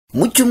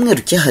Mu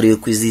cyumweru cyahariwe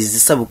kwizihiza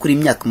isabukuru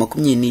y'imyaka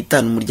 25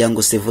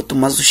 umuryango SEVOTA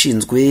umaze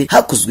ushinzwe,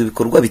 hakozwe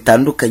ibikorwa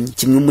bitandukanye.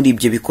 Kimwe muri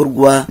ibyo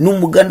bikorwa ni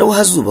umuganda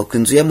w'ahazubakwa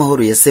inzu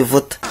y'amahoro ya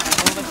SEVOTA.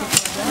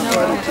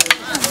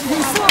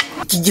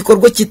 Iki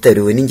gikorwa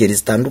kitariwe n'ingeri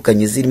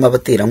zitandukanye zirimo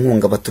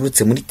abaterankunga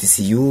baturutse muri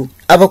TCU,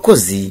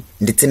 abakozi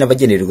ndetse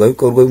n'abagenerwa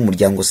bikorwa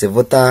b'umuryango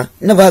SEVOTA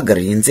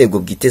n'abahagarariye inzego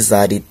bwite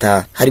za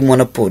leta harimo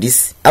na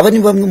polisi. Aba ni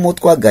bamwe mu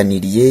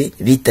twaganiriye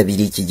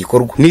bitabiriye iki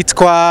gikorwa.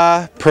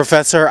 Nitwa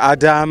Professor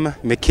Adam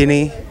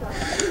McKinney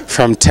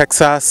from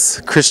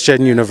Texas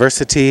Christian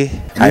University.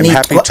 I'm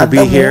happy to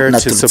be here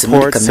to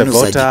support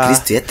SEVOTA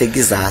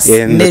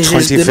in the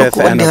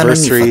 25th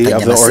anniversary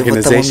of the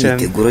organization.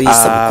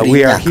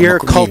 We are here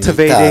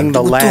cultivating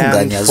the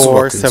land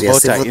for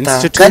SEVOTA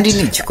Institute,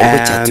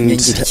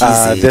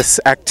 and this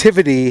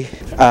activity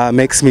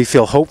makes me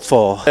feel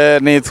hopeful.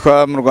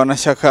 Nitwa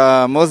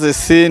Murwanashyaka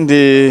Moses,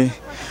 ndi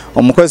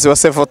umukozi wa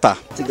SEVOTA.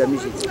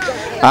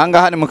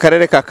 Ahangaha ni mu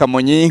karere ka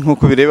Kamonyi,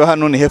 nkuko bireba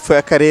hano ni hepfo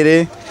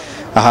y'akarere.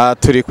 Aha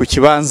turi ku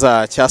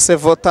kibanza cya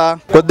SEVOTA.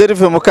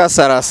 Goderive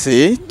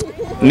Mukasarasi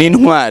ni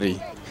intwari,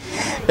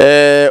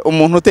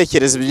 umuntu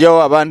utekereza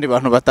ibyo abandi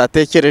bantu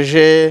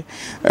batatekereje,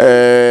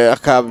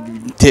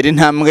 akatera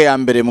intambwe ya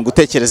mbere mu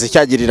gutekereza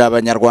icyagirira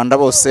abanyarwanda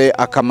bose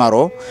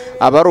akamaro.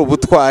 Aba ari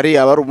ubutwari,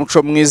 aba ari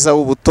umuco mwiza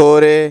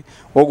w'ubutore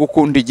wo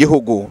gukunda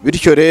igihugu.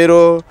 Bityo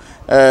rero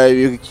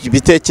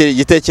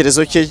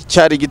igitekerezo cye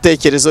cyari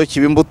igitekerezo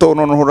kibimbuto,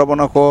 none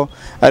urabona ko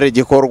ari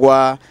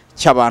igikorwa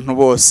cy'abantu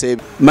bose.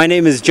 My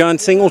name is John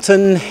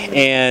Singleton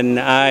and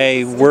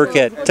I work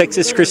at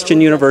Texas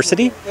Christian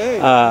University.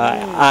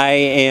 I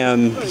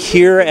am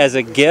here as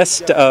a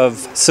guest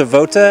of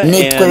SEVOTA and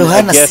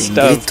a guest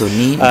of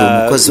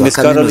Ms.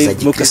 Guadalupe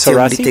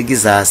Mukasarasi.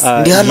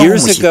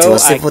 Years ago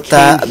I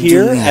came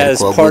here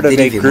as part of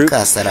a group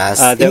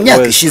that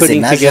was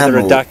putting together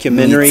a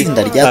documentary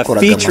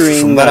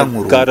featuring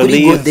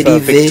Guadalupe,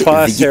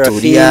 Victoire,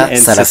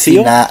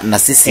 Seraphine and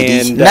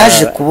Cecile.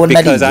 And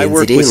because I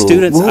work with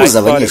students, I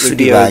thought it would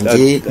be an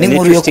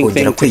interesting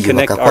thing to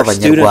connect our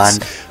students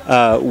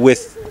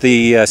with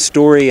the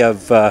story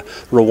of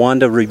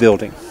Rwanda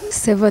rebuilding.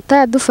 SEVOTA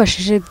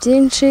yadufashije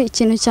byinshi.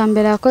 Ikintu cya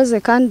mbere yakoze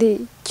kandi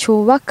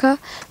cyubaka,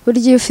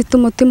 buryo ufite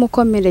umutima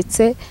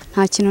ukomeretse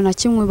nta kintu na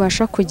kimwe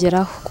ubasha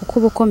kugeraho kuko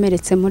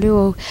ubukomeretse muri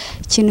wowe.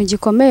 Ikintu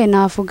gikomeye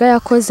navuga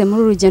yakoze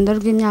muri urugendo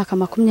rw'imyaka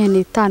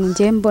 25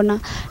 ngiye mbona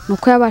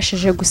nuko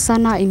yabashije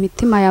gusana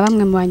imitima ya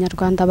bamwe mu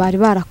banyarwanda bari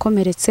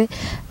barakomeretse,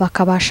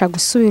 bakabasha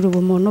gusubira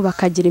ubumuntu,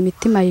 bakagira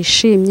imitima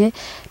yishimye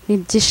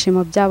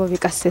n'ibyishimo byabo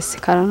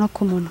bigasesekara no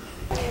ku muntu.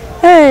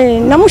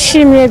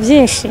 Namushimiye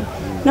byinshi,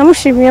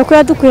 namushimiye ko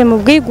yadukuye mu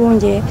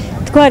bwigunge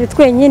twari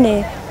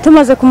twenyine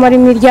tumaze kumara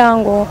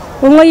imiryango,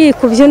 umwe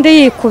yikuvye undi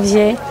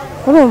yikuvye,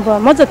 urumva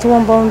maze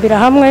tubombombira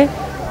hamwe,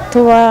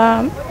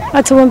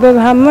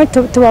 tubombera hamwe,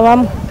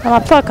 tubabamo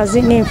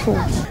abapfakazi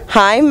n'imfubyi.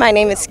 Hi, my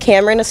name is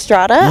Cameron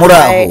Estrada.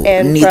 I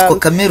am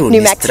from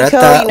New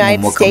Mexico,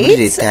 United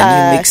States, and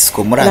I'm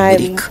super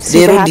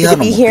happy to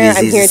be here.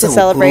 I'm here to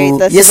celebrate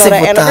the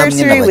SEVOTA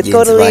anniversary with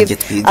Guadalupe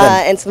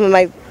and some of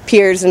my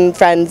peers and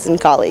friends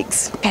and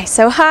colleagues. Okay,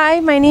 so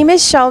hi, my name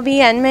is Shelby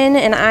Enman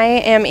and I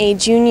am a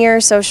junior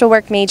social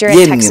work major at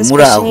Texas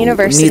Christian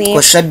University,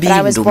 but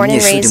I was born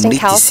and raised in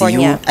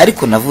California.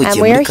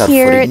 And we're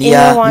here in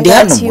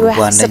Rwanda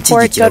to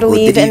support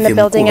Guadalupe in the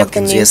building of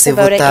the new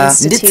SEVOTA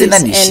Institute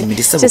and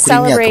to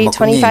celebrate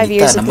 25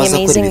 years of the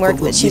amazing work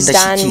that she's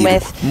done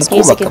with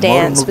music and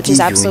dance, which is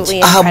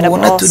absolutely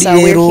incredible. So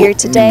we're here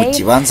today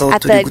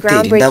at the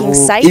groundbreaking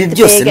site.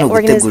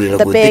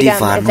 The big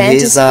event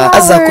is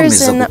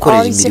flowers and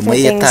all these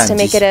different things to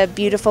make it a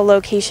beautiful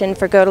location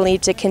for Guadalupe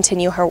to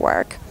continue her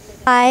work.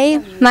 Hi,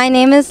 my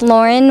name is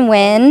Lauren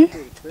Wynn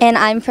and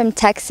I'm from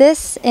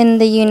Texas in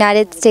the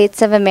United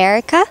States of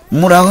America.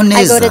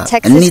 I go to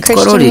Texas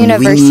Christian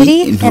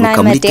University and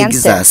I'm a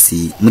dancer.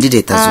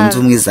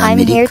 I'm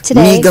here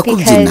today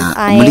because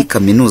I am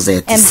helping with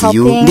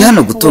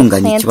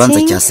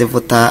planting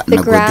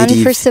the ground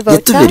for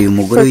SEVOTA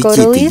for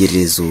Guadalupe,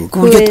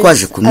 who is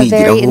a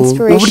very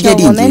inspirational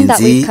woman that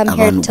we come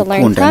here to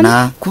learn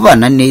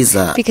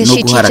from, because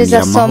she teaches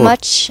us so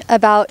much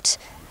about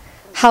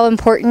how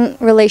important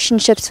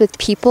relationships with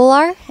people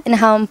are and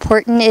how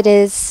important it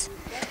is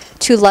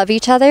to love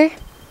each other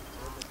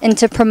and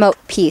to promote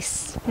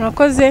peace.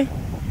 Murakoze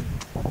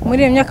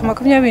muri imyaka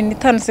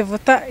 25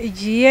 SEVOTA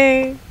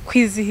igiye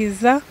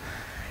kwizihiza.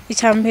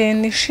 Icyambere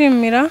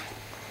nishimira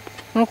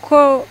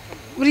nuko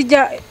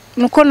burya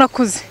nuko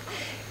nakuze.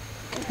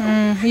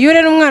 Iyo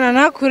rero umwana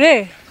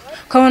nakure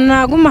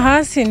ukabona aguma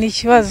hasi ni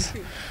ikibazo.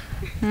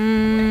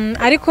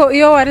 Ariko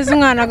iyo warize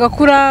umwana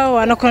agakura,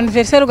 wanakora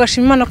anniversaire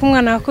ugashima Imana ko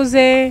umwana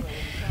yakuze,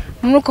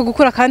 nuko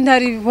gukura kandi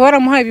hari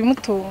baramuhaye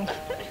ibimutunga.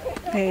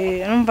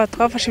 Numva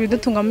twafashe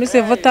ibidutunga muri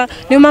SEVOTA,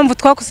 niyo mpamvu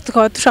twakuze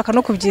tukaba dushaka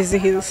no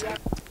kubyizihiza.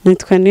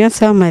 Nitwa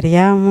Niyonsaba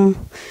Mariam,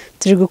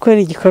 turi gukora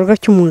igikorwa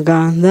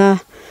cy'umuganda,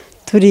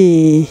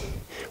 turi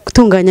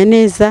gutunganya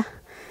neza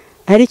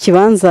ari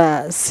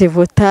kibanza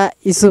SEVOTA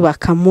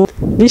izubakamo.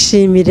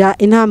 nishimira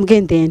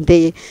intambwe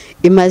ndende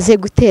imaze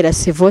gutera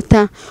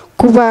SEVOTA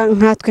kuba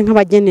nkatwe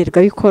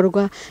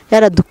nk'abagenerwabikorwa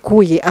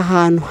yaradukuye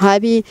ahantu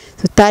habi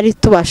tutari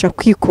tubasha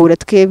kwikura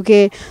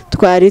twebwe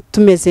twari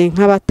tumeze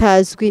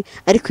nk'abatazwi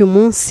ariko uyu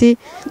munsi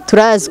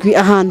turazwi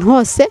ahantu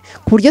hose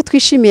ku buryo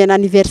twishimiye na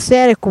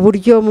anniversaire ku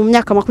buryo mu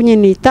myaka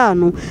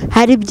 25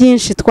 hari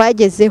byinshi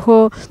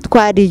twagezeho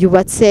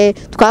twariyubatse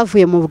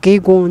twavuye mu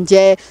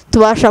bwigunge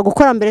tubasha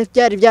gukora mbere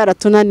byari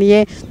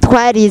byaratunaniye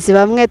twarize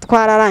bamwe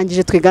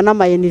twararangije twiga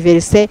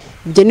n'amayuniversite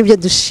ibyo nibyo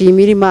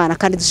dushimira Imana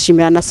kandi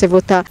dushimira na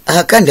SEVOTA.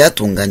 Aha kandi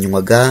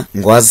hatunganywaga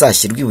ngo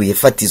hazashyirwa ibuye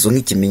fatizo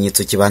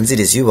nk'ikimenyetso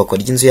kibanziriza iyubakwa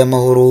ry'inzu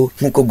y'amahoro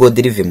nk'uko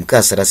Goderive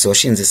Mukasarasi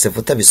washinze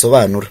SEVOTA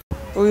bisobanura.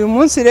 Uyu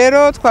munsi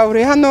rero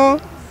twaburiye hano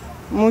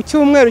mu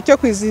cyumweru cyo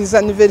kwizihiza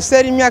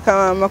anniversaire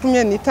y'imyaka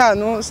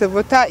 25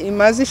 SEVOTA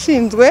imaze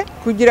ishinzwe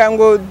kugira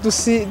ngo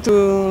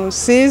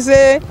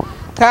dusize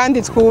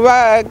kandi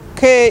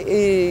twubake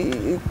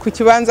ku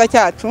kibanza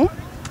cyacu.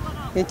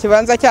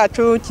 Ikibanza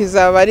cyacu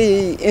kizaba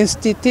ari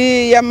Institut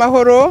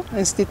y'amahoro,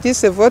 Institut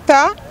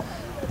SEVOTA,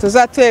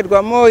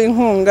 tuzaterwamo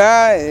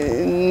inkunga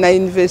na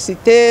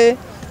Université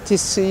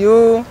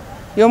TCU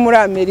yo muri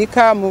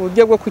Amerika mu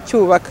buryo bwo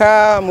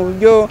kucyubaka mu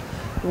buryo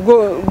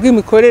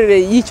bw'imikorere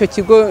y'icyo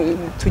kigo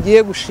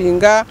tugiye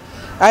gushinga,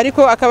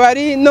 ariko akaba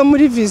ari no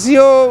muri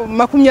vision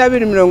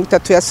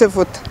 2030 ya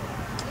SEVOTA.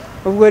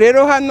 Ubwo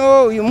rero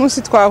hano uyu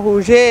munsi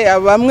twahuje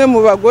bamwe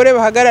mu bagore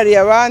bahagarariye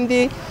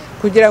abandi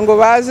kugira ngo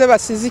baze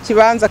basize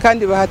ikibanza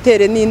kandi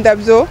bahatere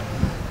n'indabyo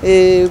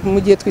mu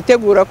gihe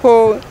twitegura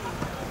ko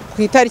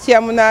ku itariki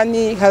ya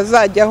 8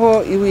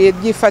 hazajyaho ibuye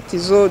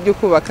ry'ifatizo ryo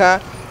kubaka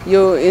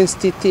yo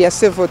Institut ya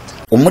SEVOTA.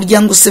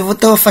 Umuryango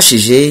SEVOTA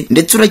wafashije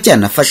ndetse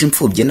uracyanafasha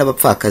imfubyi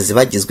n'abapfakazi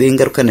bagizweho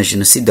ingaruka na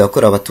jenoside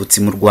yakorewe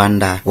abatutsi mu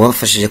Rwanda,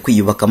 wabafashije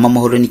kwiyubakamo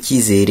amahoro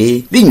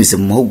n'icyizere binyuze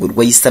mu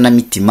mahugurwa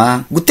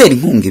y'isanamitima, gutera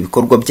inkunga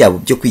ibikorwa byabo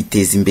byo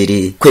kwiteza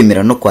imbere,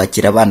 kwemera no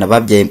kwakira abana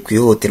babyaye ku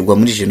ihohoterwa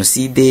muri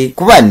jenoside,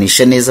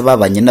 kubanisha neza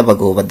babanye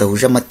n'abagabo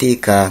badahuje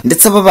amateka,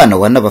 ndetse aba bana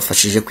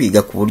wanabafashije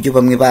kwiga ku buryo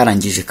bamwe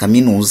barangije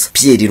kaminuza.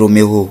 Pierre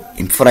Romeo,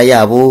 imfura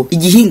yabo,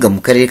 Igihinga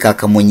mu karere ka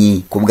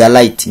Kamonyi, ku bwa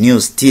Light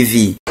News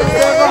TV.